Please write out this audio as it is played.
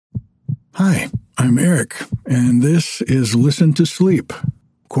Hi, I'm Eric, and this is Listen to Sleep,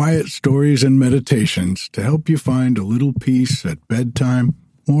 quiet stories and meditations to help you find a little peace at bedtime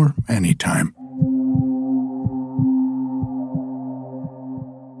or anytime.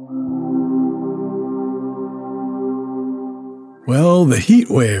 Well, the heat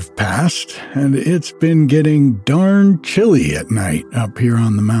wave passed, and it's been getting darn chilly at night up here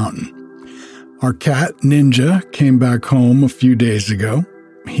on the mountain. Our cat, Ninja, came back home a few days ago.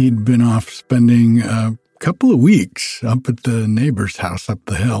 He'd been off spending a couple of weeks up at the neighbor's house up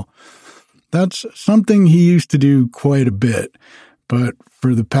the hill. That's something he used to do quite a bit, but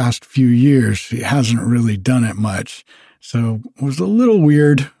for the past few years, he hasn't really done it much. So it was a little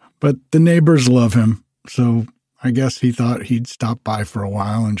weird, but the neighbors love him, so I guess he thought he'd stop by for a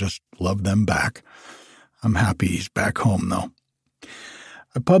while and just love them back. I'm happy he's back home, though.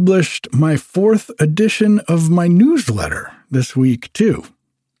 I published my 4th edition of my newsletter this week, too.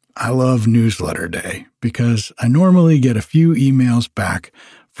 I love Newsletter Day because I normally get a few emails back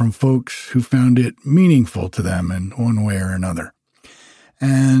from folks who found it meaningful to them in one way or another.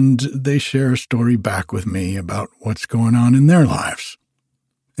 And they share a story back with me about what's going on in their lives.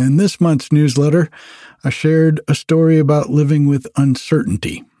 In this month's newsletter, I shared a story about living with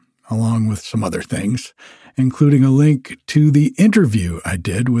uncertainty, along with some other things, including a link to the interview I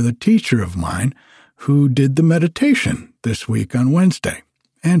did with a teacher of mine who did the meditation this week on Wednesday,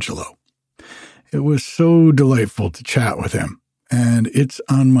 Angelo. It was so delightful to chat with him, and it's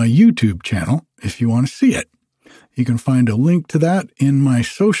on my YouTube channel if you want to see it. You can find a link to that in my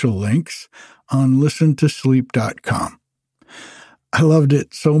social links on listentosleep.com. I loved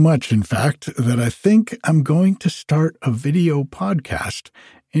it so much, in fact, that I think I'm going to start a video podcast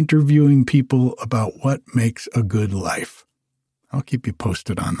interviewing people about what makes a good life. I'll keep you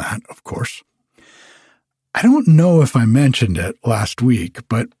posted on that, of course. I don't know if I mentioned it last week,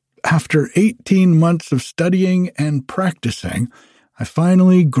 but after 18 months of studying and practicing, I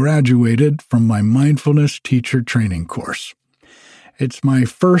finally graduated from my mindfulness teacher training course. It's my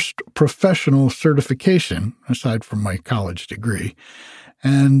first professional certification, aside from my college degree,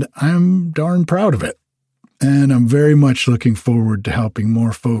 and I'm darn proud of it. And I'm very much looking forward to helping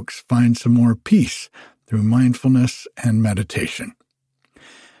more folks find some more peace through mindfulness and meditation.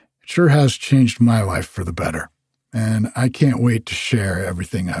 It sure has changed my life for the better, and I can't wait to share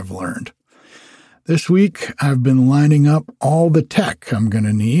everything I've learned. This week, I've been lining up all the tech I'm going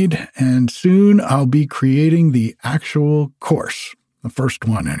to need, and soon I'll be creating the actual course, the first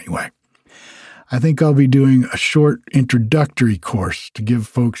one anyway. I think I'll be doing a short introductory course to give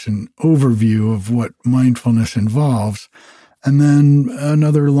folks an overview of what mindfulness involves, and then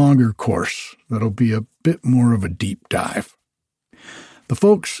another longer course that'll be a bit more of a deep dive. The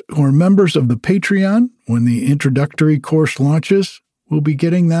folks who are members of the Patreon, when the introductory course launches, will be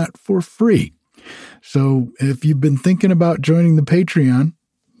getting that for free. So if you've been thinking about joining the Patreon,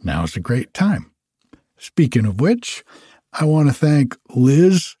 now's a great time. Speaking of which, I want to thank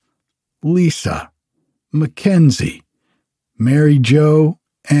Liz, Lisa, Mackenzie, Mary Jo,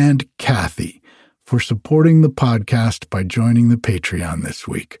 and Kathy for supporting the podcast by joining the Patreon this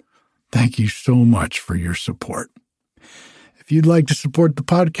week. Thank you so much for your support. If you'd like to support the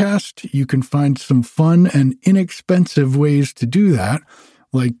podcast, you can find some fun and inexpensive ways to do that,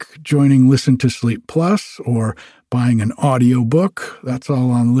 like joining Listen to Sleep Plus or buying an audiobook. That's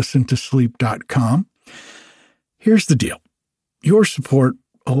all on listentosleep.com. Here's the deal. Your support,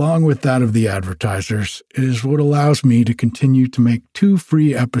 along with that of the advertisers, is what allows me to continue to make 2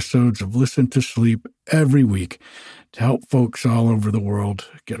 free episodes of Listen to Sleep every week to help folks all over the world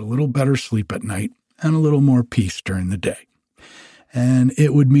get a little better sleep at night and a little more peace during the day. And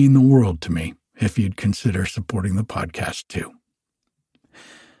it would mean the world to me if you'd consider supporting the podcast too.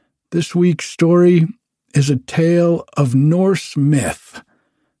 This week's story is a tale of Norse myth,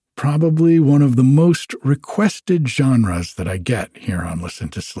 probably one of the most requested genres that I get here on Listen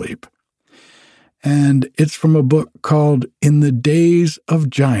to Sleep. And it's from a book called In the Days of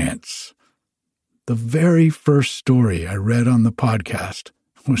Giants. The very first story I read on the podcast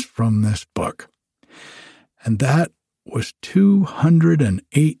was from this book. And that was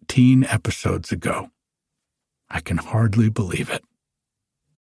 218 episodes ago. I can hardly believe it.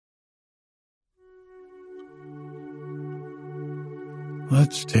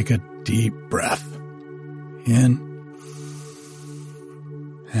 Let's take a deep breath. In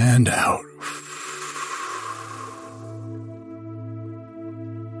and out.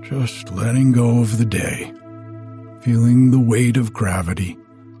 Just letting go of the day, feeling the weight of gravity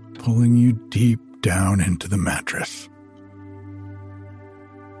pulling you deep down into the mattress.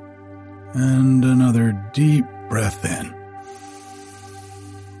 And another deep breath in.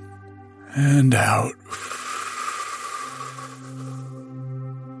 and out.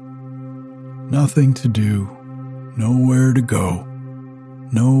 Nothing to do, nowhere to go,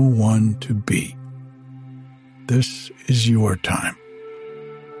 no one to be. This is your time,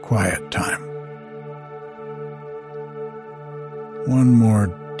 quiet time. One more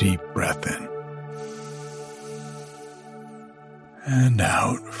deep breath in and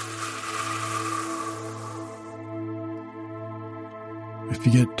out. If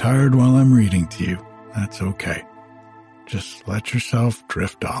you get tired while I'm reading to you, that's okay. Just let yourself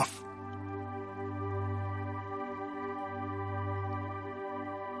drift off.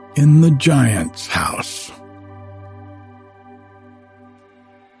 In the giant's house.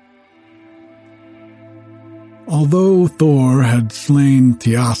 Although Thor had slain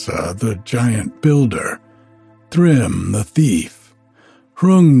Thiassa, the giant builder, Thrym, the thief,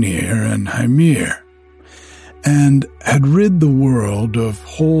 Hrungnir and Hymir, and had rid the world of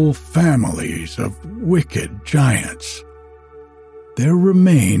whole families of wicked giants, there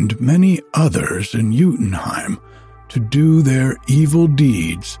remained many others in Jotunheim to do their evil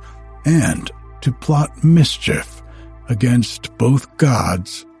deeds and to plot mischief against both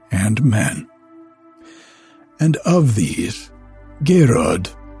gods and men. And of these,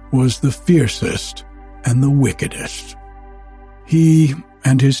 Geirröd was the fiercest and the wickedest. He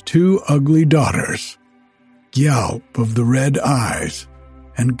and his two ugly daughters, Gialp of the red eyes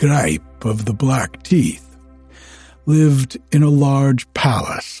and Greip of the black teeth, lived in a large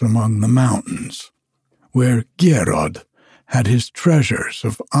palace among the mountains, where Geirröd had his treasures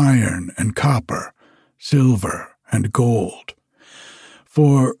of iron and copper, silver and gold.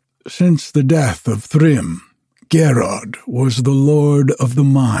 For since the death of Thrym, Geirröd was the lord of the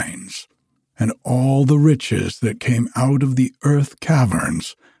mines, and all the riches that came out of the earth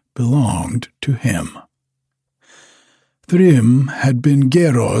caverns belonged to him. Thrym had been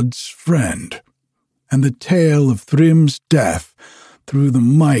Geirröd's friend, and the tale of Thrym's death through the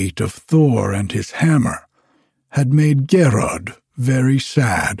might of Thor and his hammer had made Geirröd very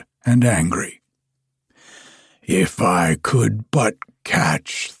sad and angry. "If I could but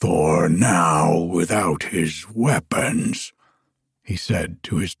catch Thor now without his weapons," he said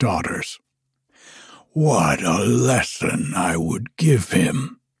to his daughters, "what a lesson I would give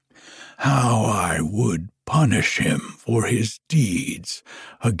him, how I would punish him for his deeds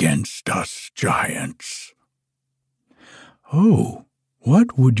against us giants." "Oh,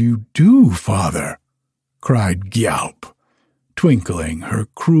 what would you do, father?" cried Gialp, twinkling her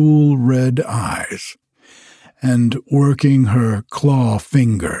cruel red eyes, and working her claw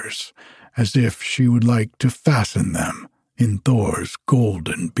fingers as if she would like to fasten them in Thor's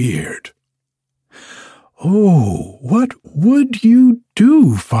golden beard. "Oh, what would you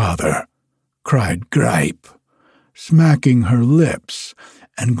do, father?" cried Greip, smacking her lips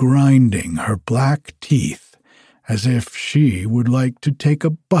and grinding her black teeth as if she would like to take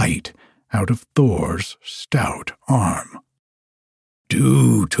a bite out of Thor's stout arm.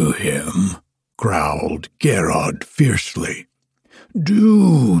 "Do to him," growled Geirröd fiercely.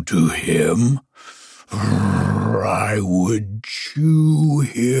 "Do to him. I would chew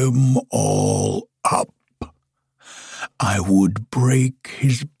him all up. I would break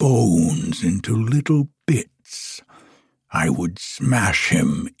his bones into little bits. I would smash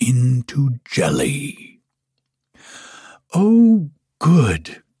him into jelly." "Oh,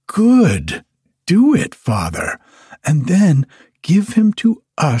 good, good. Do it, father, and then give him to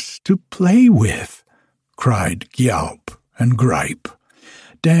us to play with," cried Gialp and Greip,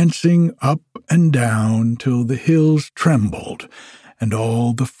 dancing up and down till the hills trembled and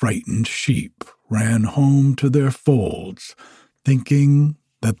all the frightened sheep ran home to their folds, thinking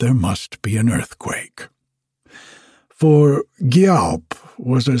that there must be an earthquake. For Gialp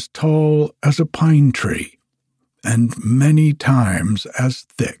was as tall as a pine tree, and many times as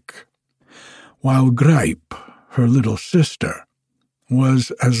thick, while Greip, her little sister,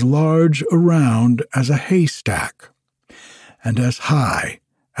 was as large around as a haystack, and as high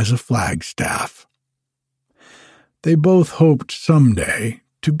as a flagstaff. They both hoped someday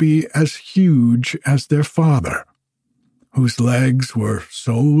to be as huge as their father, whose legs were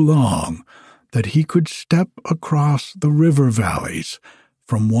so long that he could step across the river valleys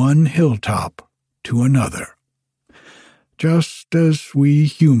from one hilltop to another, just as we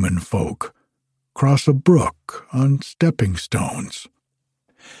human folk cross a brook on stepping stones.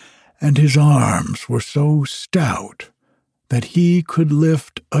 And his arms were so stout that he could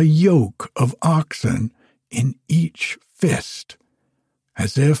lift a yoke of oxen in each fist,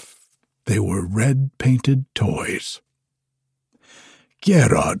 as if they were red-painted toys.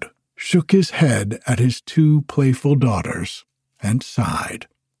 Geirröd shook his head at his two playful daughters and sighed.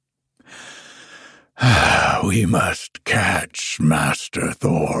 We must catch Master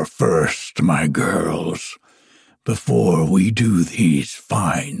Thor first, my girls, before we do these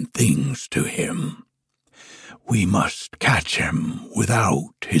fine things to him. We must catch him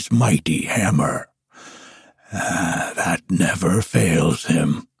without his mighty hammer. That never fails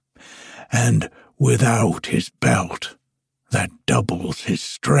him. And without his belt, that doubles his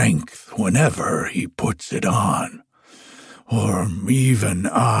strength whenever he puts it on. Or even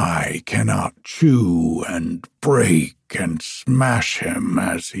I cannot chew and break and smash him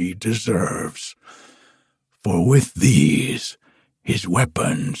as he deserves. For with these, his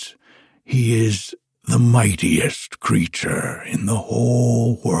weapons, he is the mightiest creature in the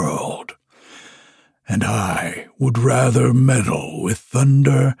whole world. And I would rather meddle with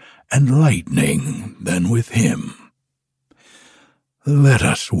thunder and lightning than with him. Let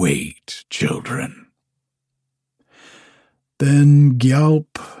us wait, children. Then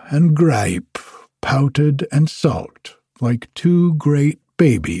Gialp and Greip pouted and sulked like two great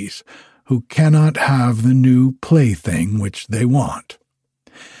babies who cannot have the new plaything which they want.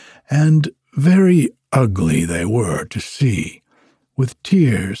 And very ugly they were to see, with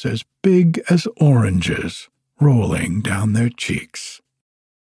tears as big as oranges rolling down their cheeks.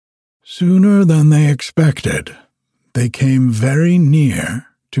 Sooner than they expected, they came very near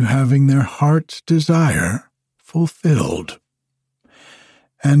to having their heart's desire fulfilled.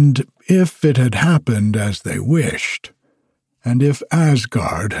 And if it had happened as they wished, and if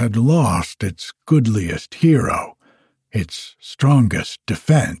Asgard had lost its goodliest hero, its strongest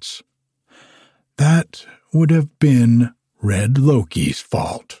defense, that would have been Red Loki's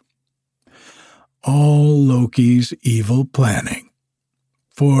fault. All Loki's evil planning.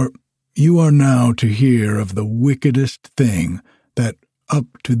 For you are now to hear of the wickedest thing that, up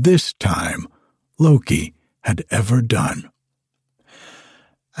to this time, Loki had ever done.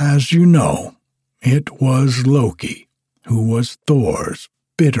 As you know, it was Loki who was Thor's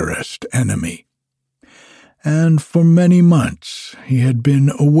bitterest enemy. And for many months he had been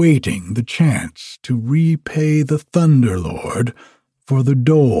awaiting the chance to repay the Thunder Lord for the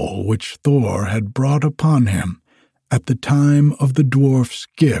dole which Thor had brought upon him at the time of the dwarf's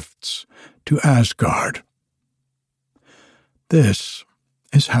gifts to Asgard. This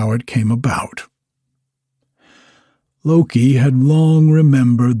is how it came about. Loki had long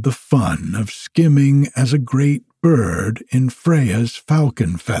remembered the fun of skimming as a great bird in Freya's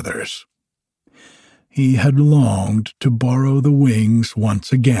falcon feathers. He had longed to borrow the wings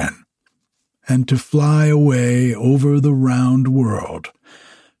once again, and to fly away over the round world,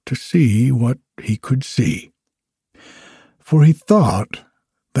 to see what he could see. For he thought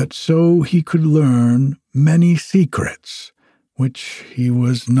that so he could learn many secrets which he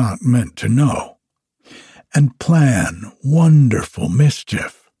was not meant to know, and plan wonderful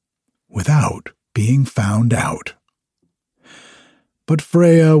mischief without being found out. But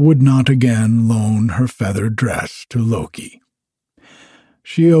Freya would not again loan her feather dress to Loki.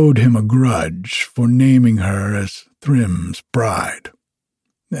 She owed him a grudge for naming her as Thrym's bride.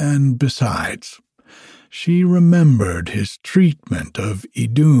 And besides, she remembered his treatment of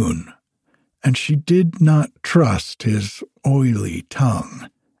Idun, and she did not trust his oily tongue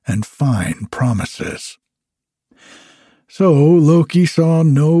and fine promises. So Loki saw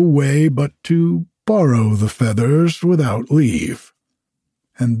no way but to borrow the feathers without leave.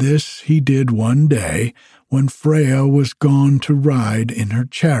 And this he did one day when Freya was gone to ride in her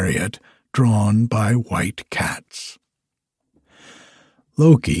chariot drawn by white cats.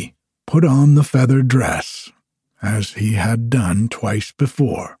 Loki put on the feather dress, as he had done twice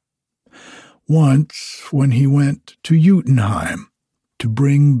before. Once when he went to Jotunheim to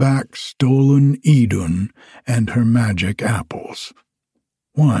bring back stolen Idun and her magic apples.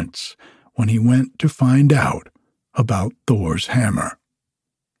 Once when he went to find out about Thor's hammer.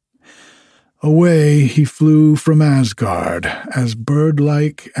 Away he flew from Asgard, as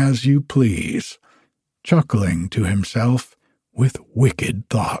bird-like as you please, chuckling to himself with wicked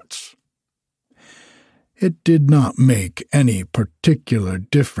thoughts. It did not make any particular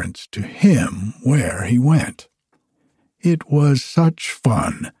difference to him where he went. It was such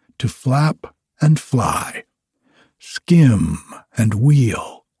fun to flap and fly, skim and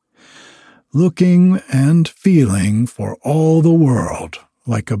wheel, looking and feeling for all the world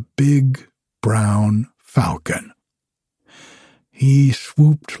like a big brown falcon. He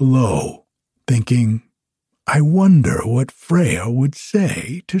swooped low, thinking, I wonder what Freya would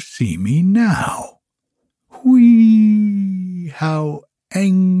say to see me now. Whee! How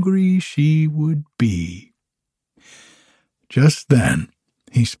angry she would be. Just then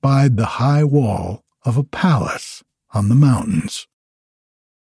he spied the high wall of a palace on the mountains.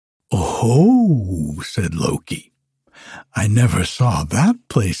 "Oh," said Loki, "I never saw that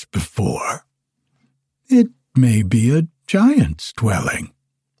place before. It may be a giant's dwelling.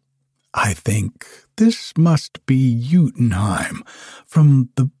 I think this must be Jotunheim from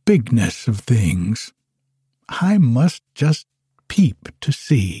the bigness of things. I must just peep to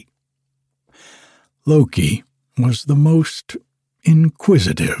see." Loki was the most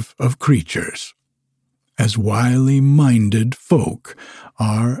inquisitive of creatures, as wily-minded folk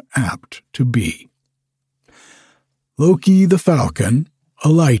are apt to be. Loki the falcon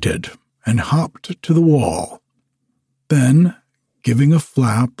alighted and hopped to the wall. Then, giving a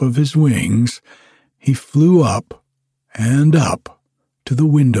flap of his wings, he flew up and up to the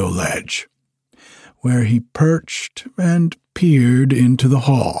window ledge, where he perched and peered into the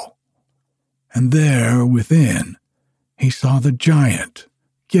hall. And there within he saw the giant,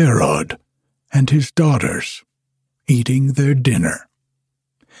 Geirröd, and his daughters, eating their dinner.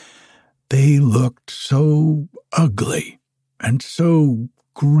 They looked so ugly and so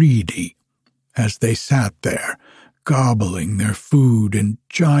greedy as they sat there, gobbling their food in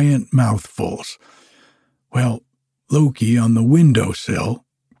giant mouthfuls. Well, Loki on the windowsill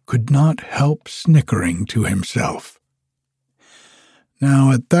could not help snickering to himself.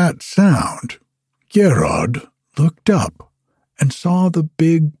 Now at that sound, Geirröd looked up and saw the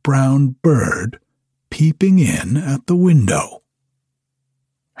big brown bird peeping in at the window.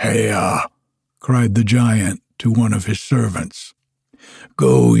 "Heya!" cried the giant to one of his servants.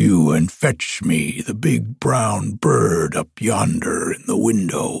 "Go you and fetch me the big brown bird up yonder in the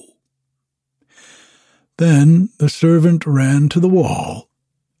window." Then the servant ran to the wall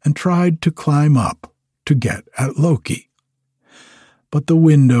and tried to climb up to get at Loki. But the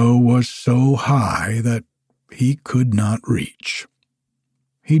window was so high that he could not reach.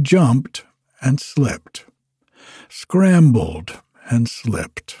 He jumped and slipped, scrambled and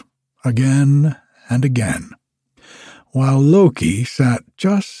slipped, again and again, while Loki sat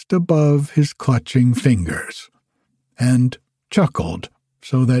just above his clutching fingers, and chuckled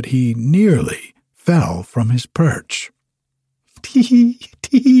so that he nearly fell from his perch. "Tee,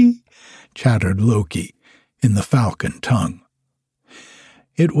 tee," chattered Loki in the falcon tongue.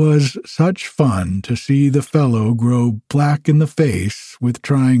 It was such fun to see the fellow grow black in the face with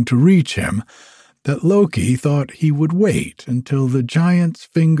trying to reach him that Loki thought he would wait until the giant's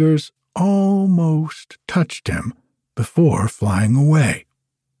fingers almost touched him before flying away.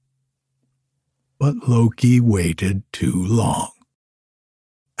 But Loki waited too long.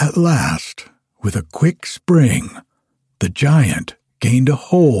 At last, with a quick spring, the giant gained a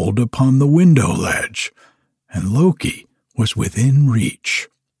hold upon the window ledge, and Loki was within reach.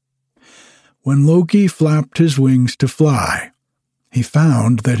 When Loki flapped his wings to fly, he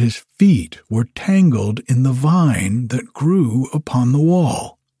found that his feet were tangled in the vine that grew upon the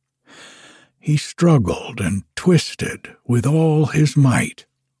wall. He struggled and twisted with all his might,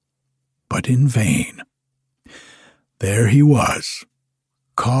 but in vain. There he was,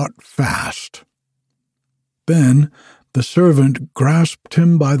 caught fast. Then the servant grasped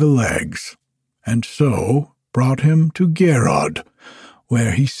him by the legs, and so brought him to Geirröd,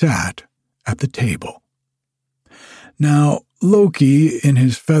 where he sat at the table. Now Loki, in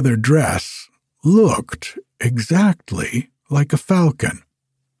his feather dress, looked exactly like a falcon,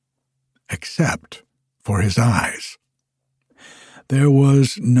 except for his eyes. There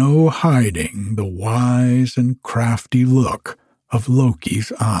was no hiding the wise and crafty look of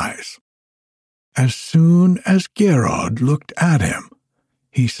Loki's eyes. As soon as Geirröd looked at him,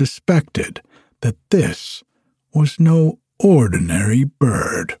 he suspected that this was no ordinary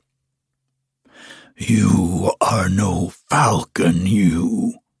bird. "You are no falcon,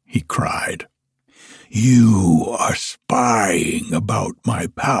 you," he cried. "You are spying about my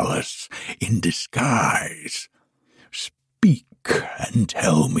palace in disguise. Speak and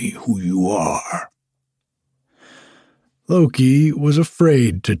tell me who you are." Loki was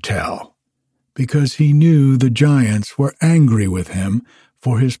afraid to tell, because he knew the giants were angry with him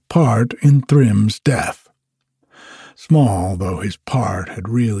for his part in Thrym's death, small though his part had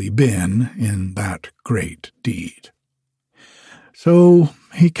really been in that great deed. So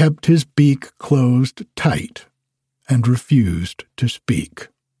he kept his beak closed tight and refused to speak.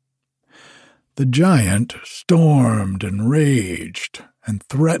 The giant stormed and raged and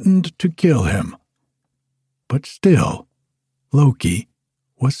threatened to kill him, but still Loki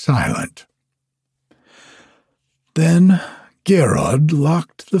was silent. Then Geirröd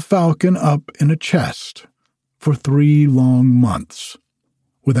locked the falcon up in a chest for 3 long months,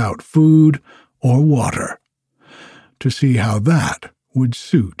 without food or water, to see how that would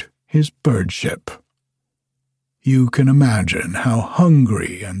suit his birdship. You can imagine how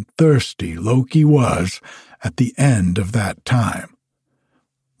hungry and thirsty Loki was at the end of that time,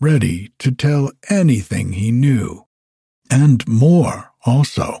 ready to tell anything he knew, and more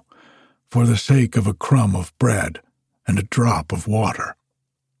also, for the sake of a crumb of bread and a drop of water.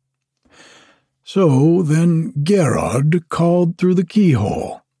 So then Geirrod called through the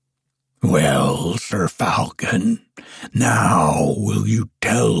keyhole. "Well, Sir Falcon, now will you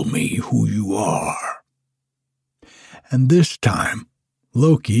tell me who you are?" And this time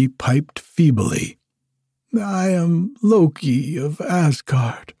Loki piped feebly, "I am Loki of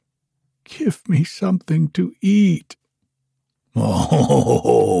Asgard. Give me something to eat."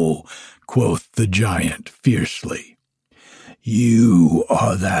 "Oh," quoth the giant fiercely, "you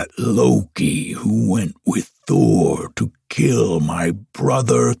are that Loki who went with Thor to kill my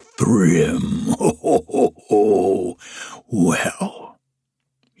brother Thrym. Well,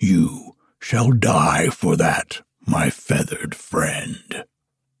 you shall die for that, my feathered friend."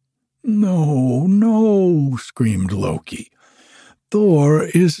 "No, no," screamed Loki. "Thor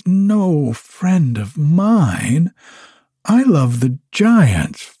is no friend of mine. I love the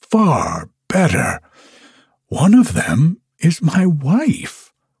giants far better. One of them is my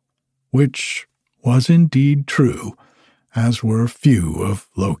wife," which was indeed true, as were few of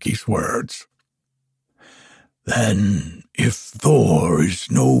Loki's words. "Then, if Thor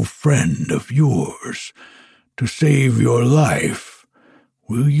is no friend of yours, to save your life,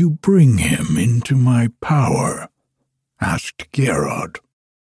 will you bring him into my power?" asked Geirrod.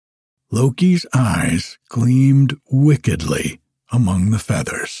 Loki's eyes gleamed wickedly among the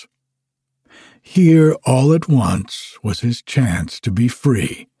feathers. Here all at once was his chance to be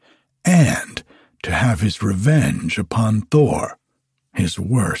free, and to have his revenge upon Thor, his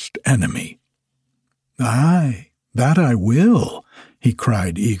worst enemy. "Aye, that I will," he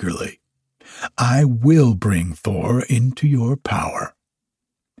cried eagerly. "I will bring Thor into your power."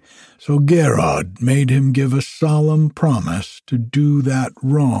 So Geirrod made him give a solemn promise to do that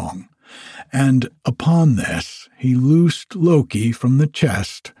wrong, and upon this he loosed Loki from the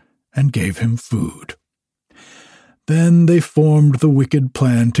chest and gave him food. Then they formed the wicked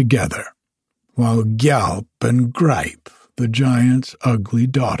plan together, while Gjálp and Greip, the giant's ugly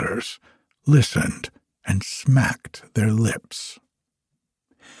daughters, listened and smacked their lips.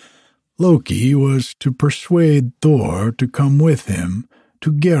 Loki was to persuade Thor to come with him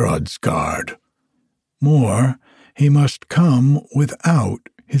to Geirrodsgard. More, he must come without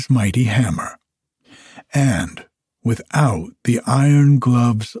his mighty hammer, and without the iron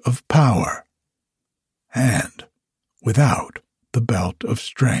gloves of power, and without the belt of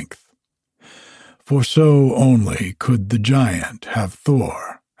strength. For so only could the giant have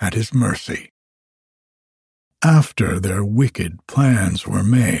Thor at his mercy. After their wicked plans were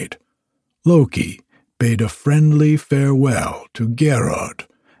made, Loki bade a friendly farewell to Geirrod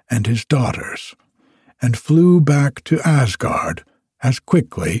and his daughters, and flew back to Asgard as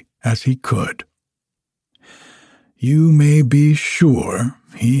quickly as he could. You may be sure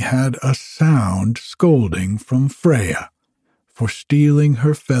he had a sound scolding from Freya for stealing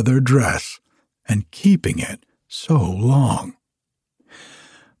her feather dress and keeping it so long.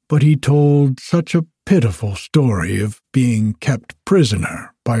 But he told such a pitiful story of being kept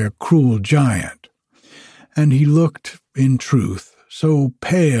prisoner by a cruel giant, and he looked, in truth, so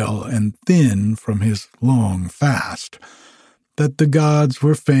pale and thin from his long fast, that the gods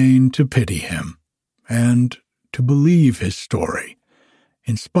were fain to pity him, and to believe his story,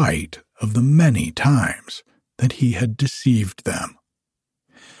 in spite of the many times that he had deceived them.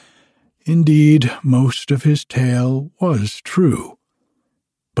 Indeed, most of his tale was true,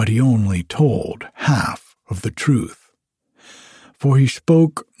 but he only told half of the truth, for he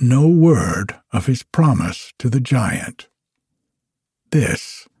spoke no word of his promise to the giant.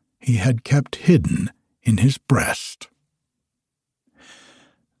 This he had kept hidden in his breast.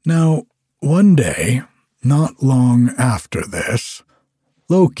 Now, one day, not long after this,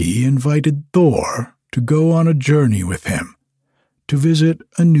 Loki invited Thor to go on a journey with him, to visit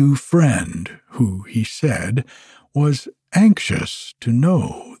a new friend who, he said, was anxious to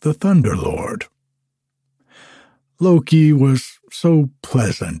know the Thunderlord. Loki was so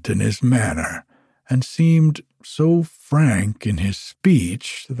pleasant in his manner, and seemed so frank in his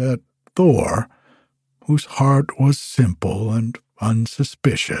speech, that Thor, whose heart was simple and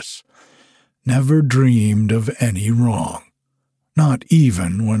unsuspicious, never dreamed of any wrong, not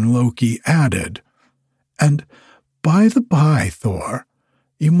even when Loki added, "And by the by, Thor,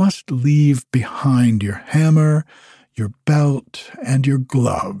 you must leave behind your hammer, your belt, and your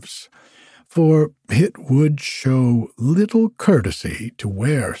gloves, for it would show little courtesy to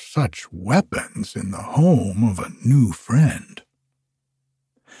wear such weapons in the home of a new friend.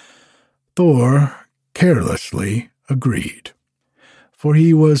 Thor carelessly agreed, for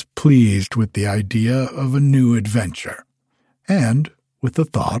he was pleased with the idea of a new adventure, and with the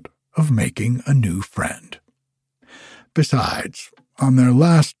thought of making a new friend. Besides, on their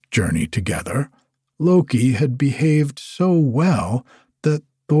last journey together, Loki had behaved so well that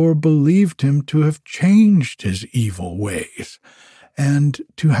Thor believed him to have changed his evil ways, and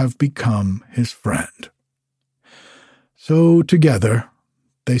to have become his friend. So together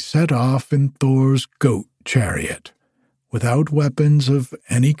they set off in Thor's goat chariot, without weapons of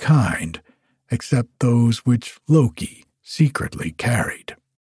any kind except those which Loki secretly carried.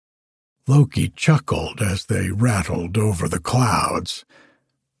 Loki chuckled as they rattled over the clouds,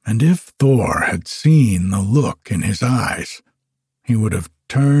 and if Thor had seen the look in his eyes, he would have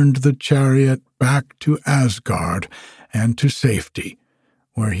turned the chariot back to Asgard and to safety,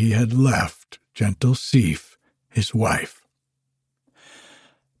 where he had left gentle Sif, his wife.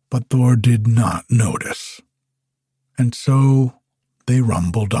 But Thor did not notice, and so they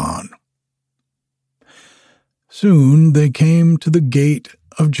rumbled on. Soon they came to the gate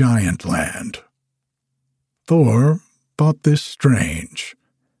of Giantland. Thor thought this strange,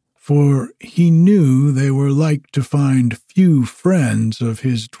 for he knew they were like to find few friends of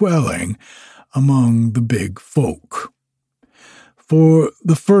his dwelling among the big folk. For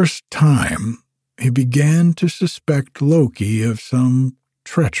the first time, he began to suspect Loki of some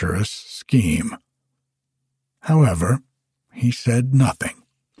treacherous scheme. However, he said nothing,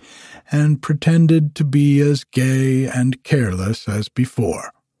 and pretended to be as gay and careless as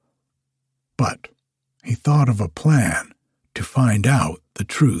before. But he thought of a plan to find out the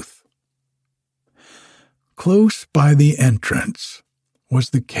truth. Close by the entrance was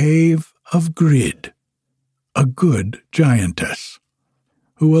the cave of Grid, a good giantess,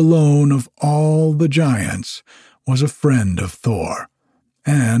 who alone of all the giants was a friend of Thor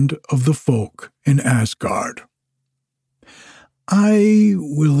and of the folk in Asgard. "I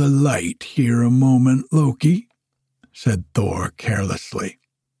will alight here a moment, Loki," said Thor carelessly.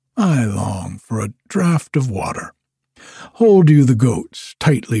 "I long for a draught of water. Hold you the goats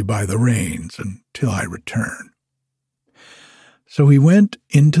tightly by the reins until I return." So he went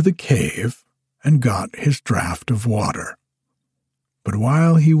into the cave and got his draught of water. But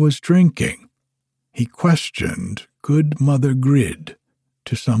while he was drinking, he questioned good Mother Grid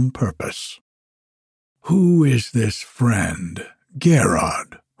to some purpose. "Who is this friend,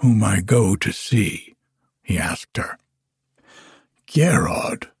 Geirrod, whom I go to see?" he asked her.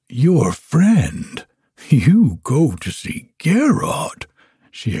 "Geirrod, your friend? You go to see Geirrod?"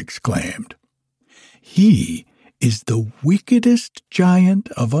 she exclaimed. "He is the wickedest giant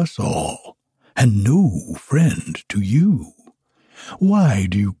of us all, and no friend to you. Why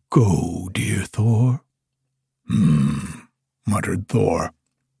do you go, dear Thor?" Muttered Thor.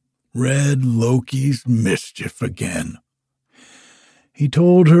 "Red Loki's mischief again." He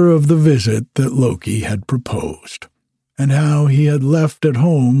told her of the visit that Loki had proposed, and how he had left at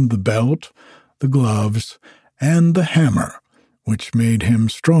home the belt, the gloves, and the hammer, which made him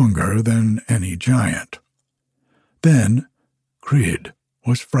stronger than any giant. Then Grid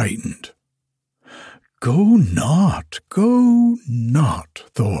was frightened. Go not,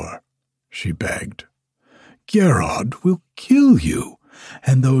 Thor," she begged. "Geirrod will kill you,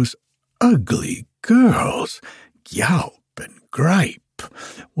 and those ugly girls, Gialp and Gripe,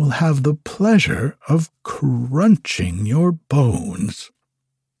 will have the pleasure of crunching your bones.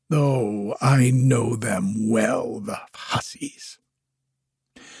 Oh, I know them well, the hussies."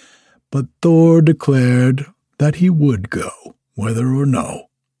 But Thor declared that he would go, whether or no.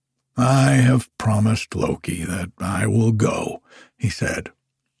 "I have promised Loki that I will go," he said,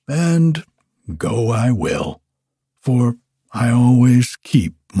 "and go I will, for I always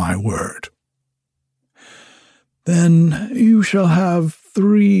keep my word." "Then you shall have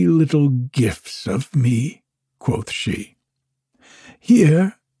 3 little gifts of me," quoth she.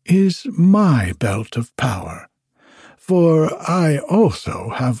 "Here is my belt of power, for I also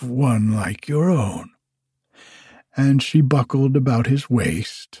have one like your own." And she buckled about his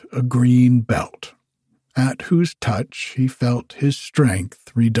waist a green belt, at whose touch he felt his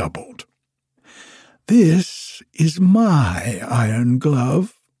strength redoubled. "This is my iron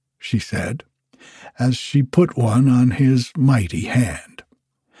glove," she said, as she put one on his mighty hand.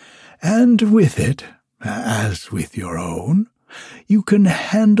 "And with it, as with your own, you can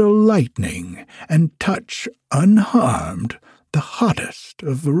handle lightning and touch unharmed the hottest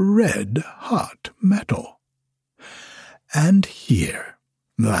of red-hot metal. And here,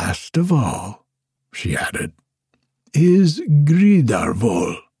 Last of all," she added, "is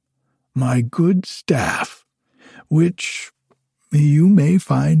Gridarvol, my good staff, which you may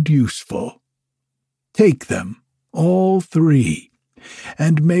find useful. Take them, all three,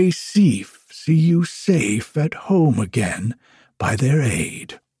 and may Sif see you safe at home again by their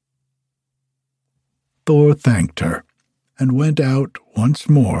aid." Thor thanked her and went out once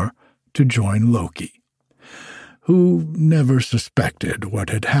more to join Loki, who never suspected what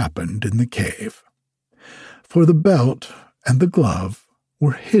had happened in the cave, for the belt and the glove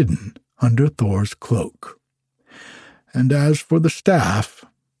were hidden under Thor's cloak. And as for the staff,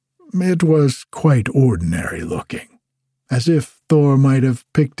 it was quite ordinary looking, as if Thor might have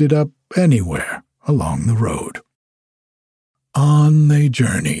picked it up anywhere along the road. On they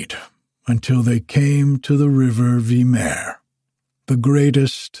journeyed until they came to the river Vimer, the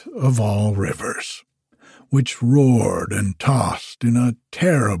greatest of all rivers, which roared and tossed in a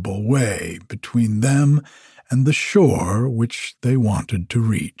terrible way between them and the shore which they wanted to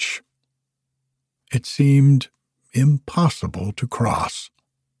reach. It seemed impossible to cross.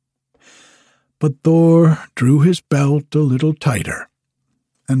 But Thor drew his belt a little tighter,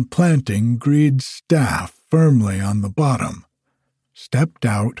 and planting Grid's staff firmly on the bottom, stepped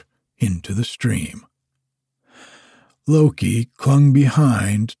out into the stream. Loki clung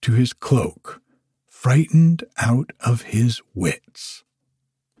behind to his cloak, frightened out of his wits.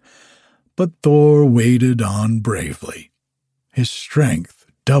 But Thor waded on bravely, his strength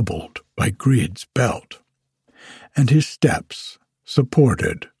doubled by Grid's belt, and his steps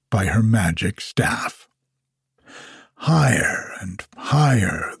supported by her magic staff. Higher and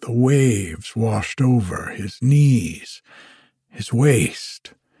higher the waves washed over his knees, his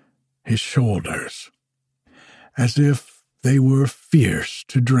waist, his shoulders, as if they were fierce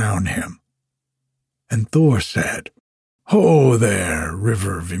to drown him. And Thor said, "Ho there,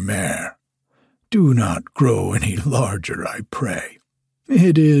 River Vimer! Do not grow any larger, I pray.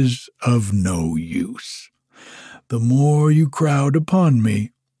 It is of no use. The more you crowd upon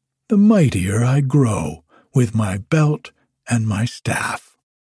me, the mightier I grow with my belt and my staff."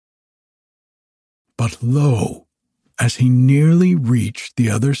 But lo, as he nearly reached the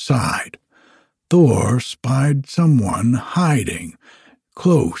other side, Thor spied someone hiding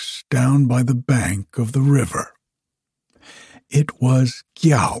close down by the bank of the river. It was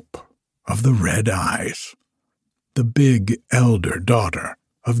Gjálp of the Red Eyes, the big elder daughter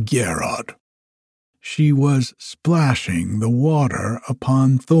of Geirrod. She was splashing the water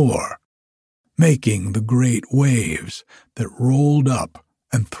upon Thor, making the great waves that rolled up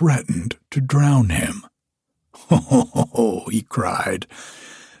and threatened to drown him. "Ho, ho, ho, ho," he cried.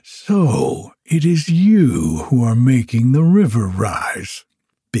 "So it is you who are making the river rise,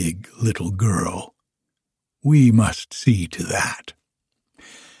 big little girl. We must see to that."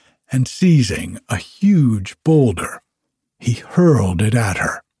 And seizing a huge boulder, he hurled it at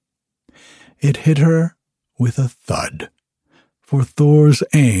her. It hit her with a thud, for Thor's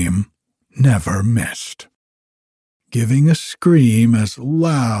aim never missed. Giving a scream as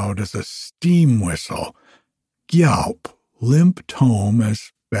loud as a steam whistle, Gjálp limped home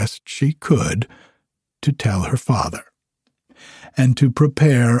as best she could to tell her father, and to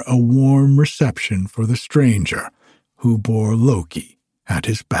prepare a warm reception for the stranger who bore Loki at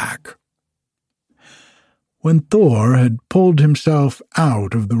his back. When Thor had pulled himself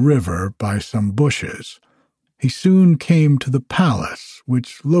out of the river by some bushes, he soon came to the palace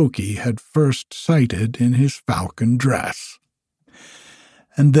which Loki had first sighted in his falcon dress.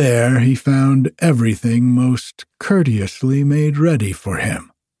 And there he found everything most courteously made ready for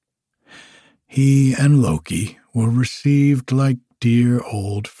him. He and Loki were received like dear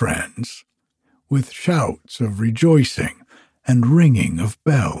old friends, with shouts of rejoicing and ringing of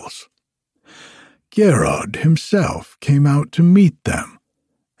bells. Geirrod himself came out to meet them,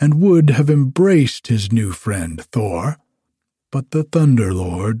 and would have embraced his new friend Thor, but the Thunder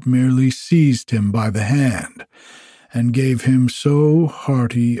Lord merely seized him by the hand, and gave him so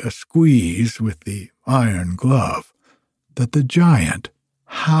hearty a squeeze with the iron glove that the giant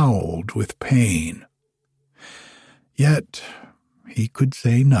howled with pain. Yet he could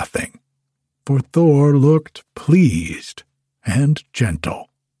say nothing, for Thor looked pleased and gentle.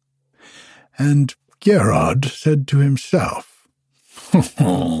 And Geirrod said to himself,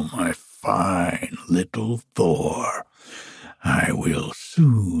 "Oh, my fine little Thor, I will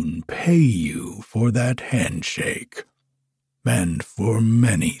soon pay you for that handshake, and for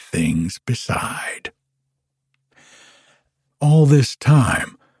many things beside." All this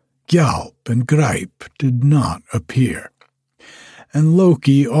time, Gjálp and Greip did not appear, and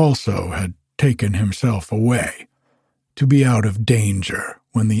Loki also had taken himself away, to be out of danger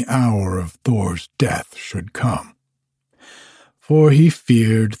when the hour of Thor's death should come, for he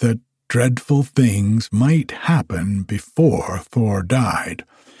feared that dreadful things might happen before Thor died,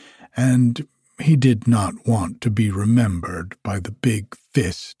 and he did not want to be remembered by the big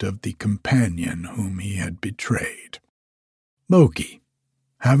fist of the companion whom he had betrayed. Loki,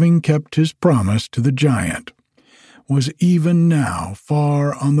 having kept his promise to the giant, was even now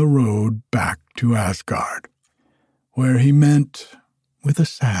far on the road back to Asgard, where he meant, with a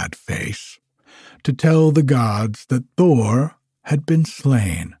sad face, to tell the gods that Thor had been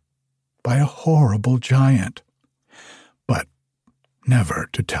slain by a horrible giant, but never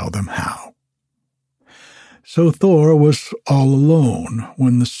to tell them how. So Thor was all alone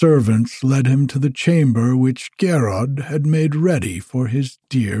when the servants led him to the chamber which Geirrod had made ready for his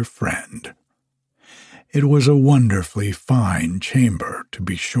dear friend. It was a wonderfully fine chamber, to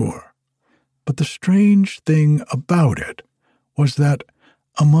be sure, but the strange thing about it was that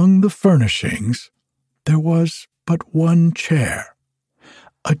among the furnishings there was but one chair,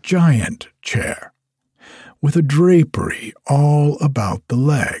 a giant chair, with a drapery all about the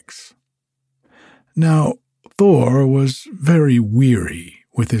legs. Now, Thor was very weary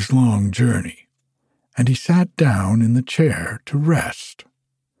with his long journey, and he sat down in the chair to rest.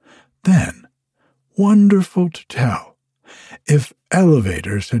 Then, wonderful to tell, if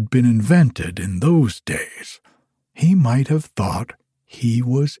elevators had been invented in those days, he might have thought he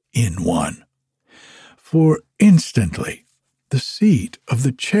was in one, for instantly the seat of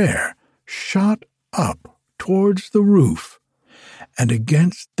the chair shot up towards the roof, and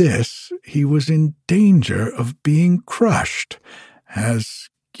against this he was in danger of being crushed, as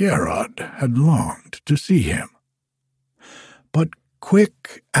Geirrod had longed to see him. But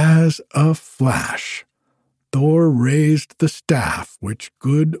quick as a flash, Thor raised the staff which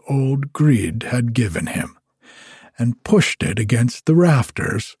good old Grid had given him, and pushed it against the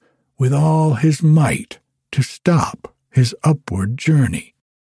rafters with all his might to stop his upward journey.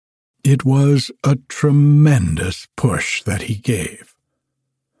 It was a tremendous push that he gave.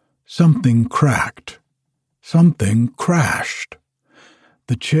 Something cracked. Something crashed.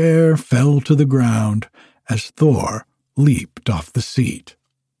 The chair fell to the ground as Thor leaped off the seat.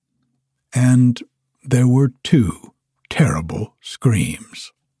 And there were 2 terrible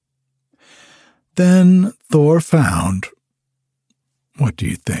screams. Then Thor found, what do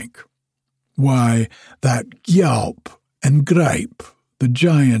you think? Why, that Gjalp and Greip, the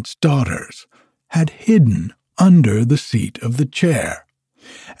giant's daughters, had hidden under the seat of the chair,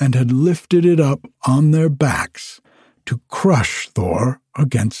 and had lifted it up on their backs to crush Thor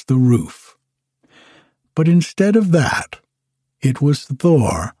against the roof. But instead of that, it was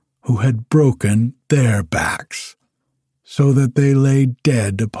Thor who had broken their backs, so that they lay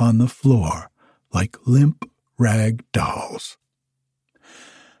dead upon the floor like limp rag dolls.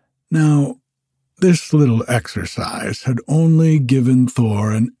 Now, this little exercise had only given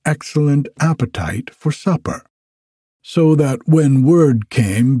Thor an excellent appetite for supper, so that when word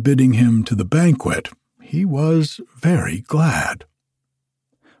came bidding him to the banquet, he was very glad.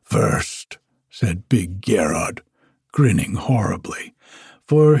 "First," said big Geirrod, grinning horribly,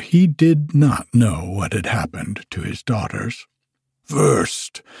 for he did not know what had happened to his daughters.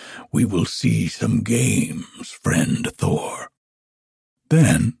 "First, we will see some games, friend Thor."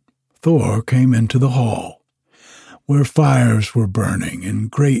 Then Thor came into the hall, where fires were burning in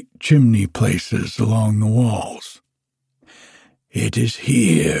great chimney places along the walls. "It is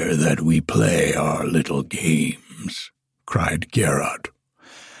here that we play our little games," cried Geirrod,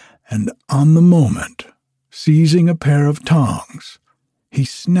 and on the moment, seizing a pair of tongs, he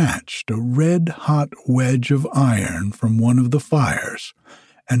snatched a red-hot wedge of iron from one of the fires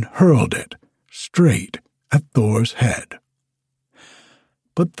and hurled it straight at Thor's head.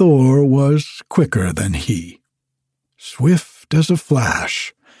 But Thor was quicker than he. Swift as a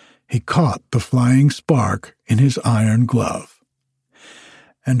flash, he caught the flying spark in his iron glove,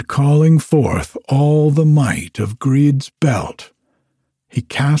 and calling forth all the might of Grid's belt, he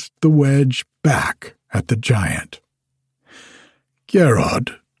cast the wedge back at the giant.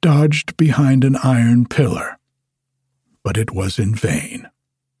 Geirrod dodged behind an iron pillar, but it was in vain.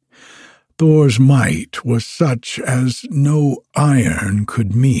 Thor's might was such as no iron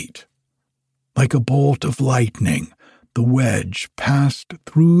could meet. Like a bolt of lightning, the wedge passed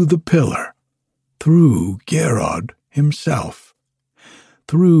through the pillar, through Geirrod himself,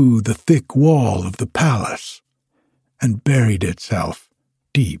 through the thick wall of the palace, and buried itself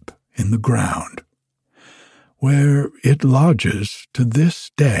deep in the ground, where it lodges to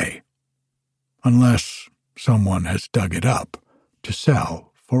this day, unless someone has dug it up to sell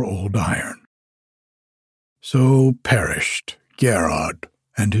for old iron. So perished Geirrod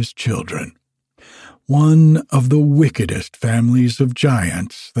and his children, one of the wickedest families of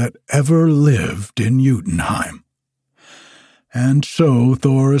giants that ever lived in Jotunheim. And so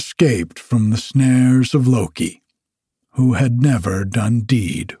Thor escaped from the snares of Loki, who had never done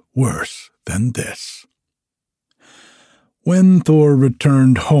deed worse than this. When Thor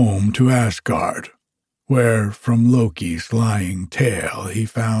returned home to Asgard, where from Loki's lying tale he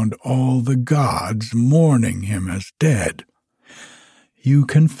found all the gods mourning him as dead, you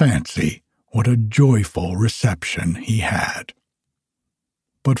can fancy what a joyful reception he had.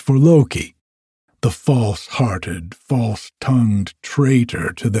 But for Loki, the false-hearted, false-tongued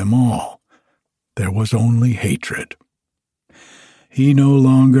traitor to them all, there was only hatred. He no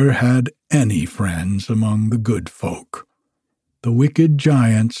longer had any friends among the good folk. The wicked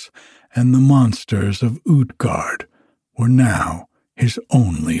giants and the monsters of Utgard were now his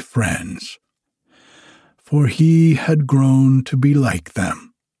only friends, for he had grown to be like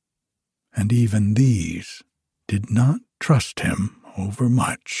them, and even these did not trust him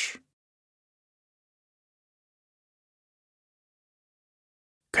overmuch.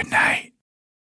 Good night.